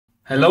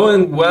Hello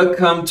and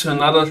welcome to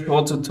another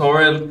short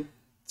tutorial.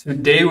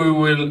 Today we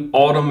will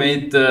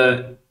automate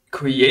the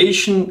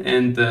creation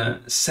and the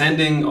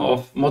sending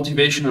of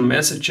motivational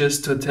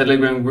messages to a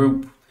Telegram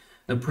group.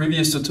 In the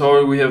previous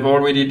tutorial we have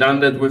already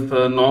done that with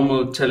a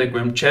normal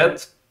Telegram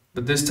chat,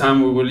 but this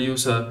time we will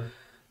use a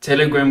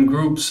Telegram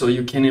group so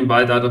you can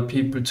invite other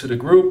people to the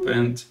group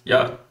and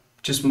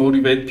just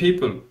motivate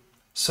people.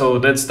 So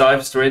let's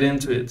dive straight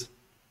into it.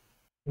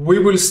 We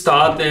will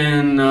start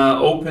in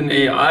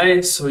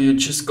OpenAI, so you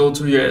just go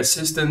to your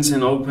assistants in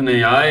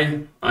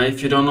OpenAI.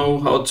 If you don't know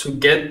how to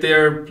get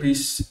there,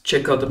 please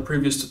check out the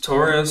previous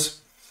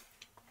tutorials.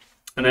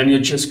 And then you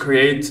just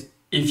create,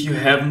 if you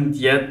haven't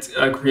yet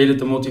created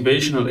the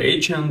motivational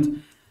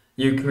agent,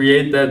 you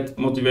create that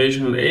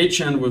motivational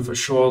agent with a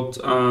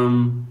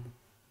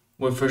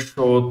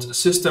short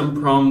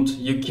system prompt.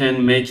 You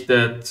can make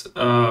that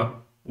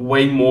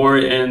way more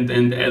and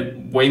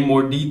add way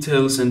more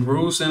details and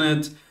rules in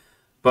it.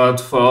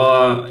 But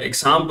for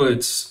example,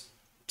 it's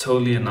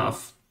totally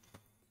enough.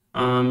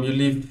 You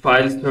leave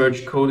file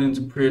search code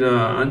interpreter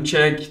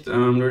unchecked. The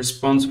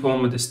response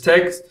format is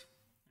text,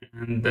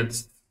 and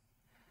that's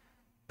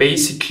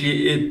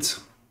basically it.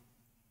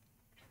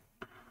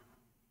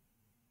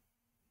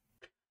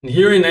 And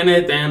here in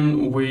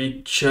n8n,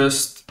 we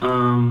just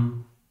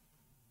add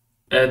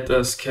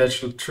a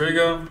scheduled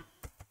trigger.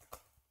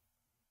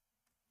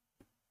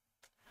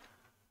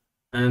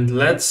 And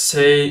let's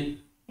say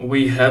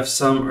we have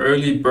some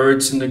early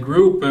birds in the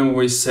group and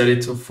we set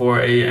it to 4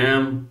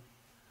 a.m.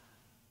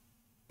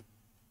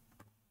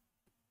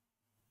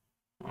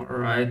 All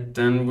right,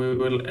 then we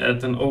will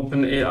add an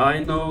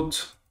OpenAI node.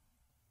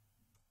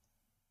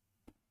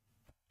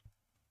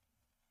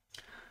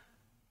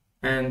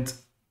 And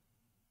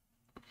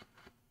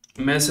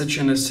message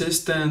an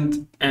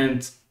assistant,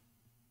 and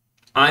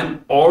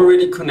I'm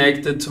already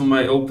connected to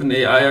my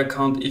OpenAI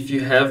account. If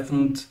you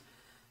haven't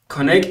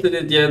connected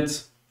it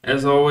yet,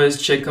 as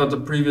always, check out the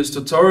previous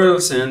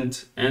tutorials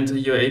and enter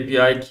your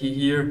API key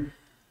here,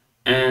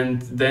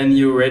 and then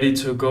you're ready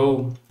to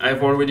go.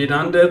 I've already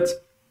done that,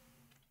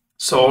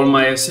 so all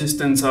my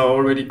assistants are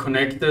already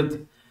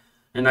connected,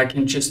 and I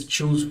can just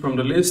choose from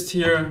the list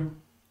here,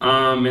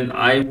 and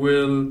I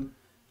will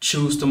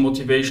choose the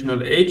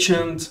motivational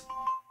agent.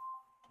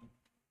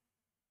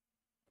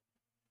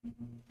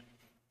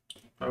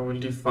 I will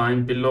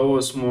define below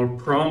a small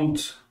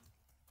prompt,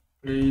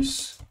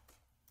 please.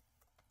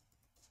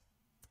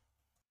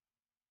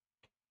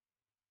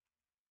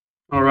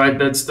 All right,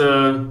 that's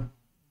the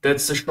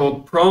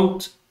short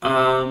prompt.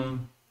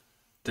 Then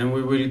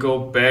we will go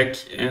back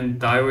and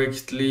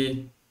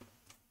directly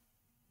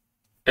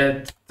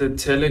add the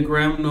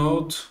Telegram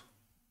node.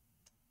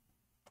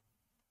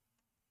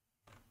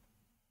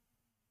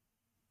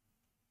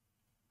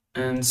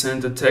 And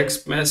send a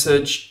text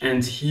message.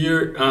 And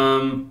here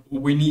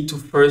we need to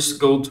first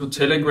go to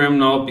Telegram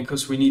now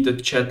because we need the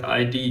chat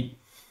ID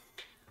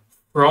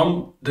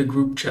from the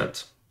group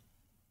chat.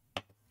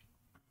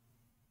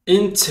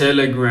 In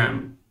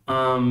Telegram,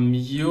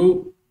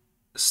 you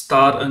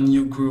start a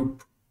new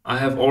group. I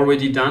have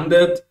already done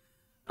that.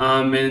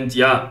 And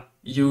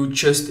you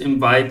just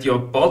invite your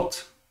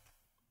bot,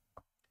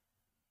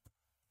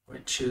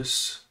 which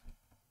is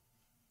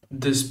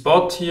this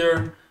bot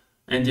here,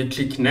 and you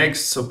click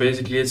next. So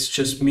basically it's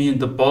just me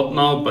and the bot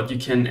now, but you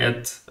can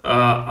add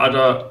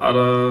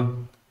other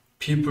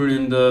people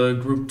in the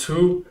group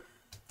too.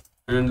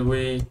 And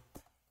we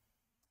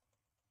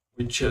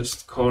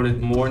just call it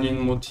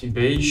morning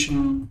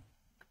motivation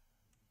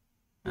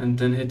and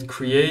then hit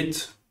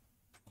create.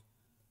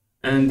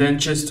 And then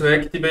just to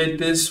activate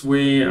this,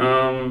 we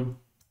drop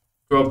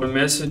a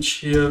message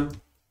here.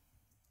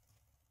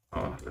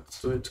 Oh,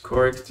 let's do it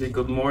correctly.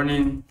 Good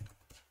morning.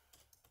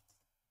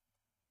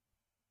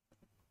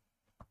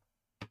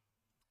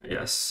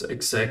 Yes,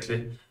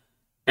 exactly.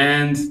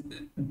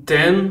 And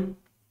then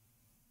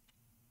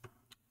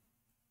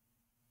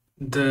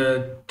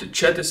the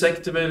chat is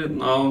activated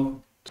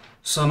now.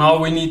 So now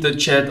we need the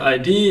chat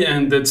ID,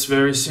 and that's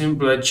very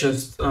simple. I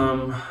just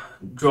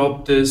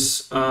drop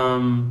this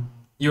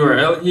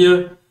URL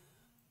here,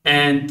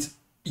 and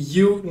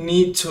you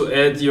need to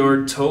add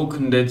your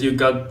token that you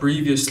got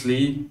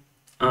previously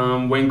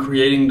when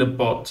creating the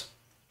bot.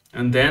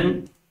 And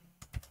then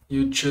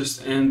you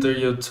just enter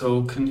your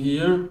token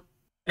here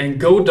and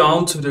go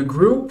down to the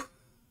group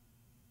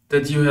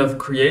that you have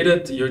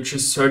created. You're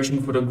just searching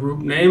for the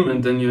group name,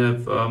 and then you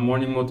have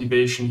morning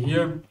motivation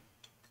here.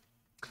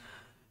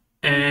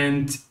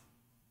 And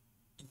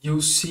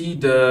you see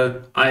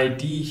the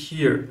ID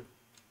here.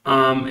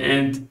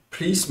 And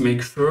please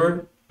make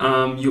sure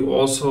you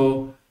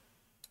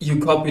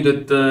copied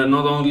it,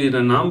 not only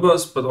the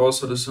numbers, but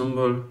also the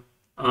symbol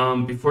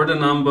before the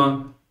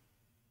number.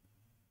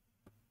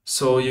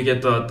 So you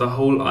get the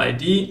whole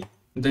ID.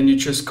 Then you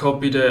just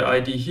copy the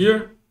ID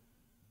here.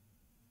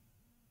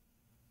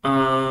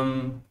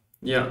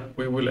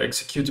 We will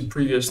execute the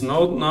previous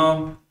node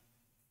now.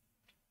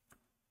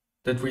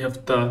 That we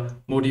have the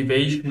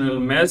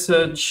motivational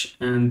message,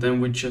 and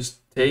then we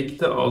just take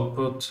the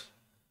output,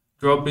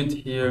 drop it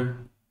here,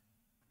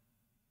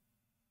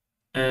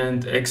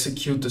 and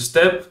execute the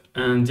step.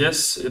 And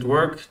yes, it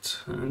worked.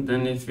 And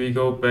then if we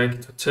go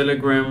back to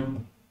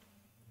Telegram,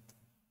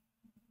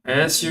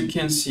 as you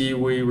can see,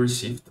 we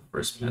received the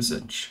first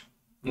message.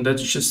 And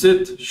that's just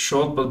it,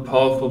 short but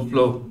powerful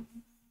flow.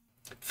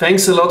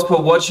 Thanks a lot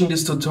for watching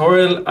this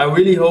tutorial. I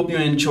really hope you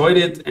enjoyed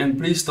it, and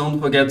please don't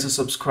forget to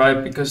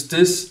subscribe, because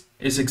this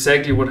is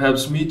exactly what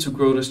helps me to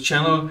grow this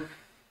channel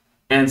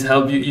and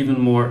help you even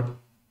more.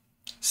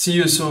 See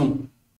you soon.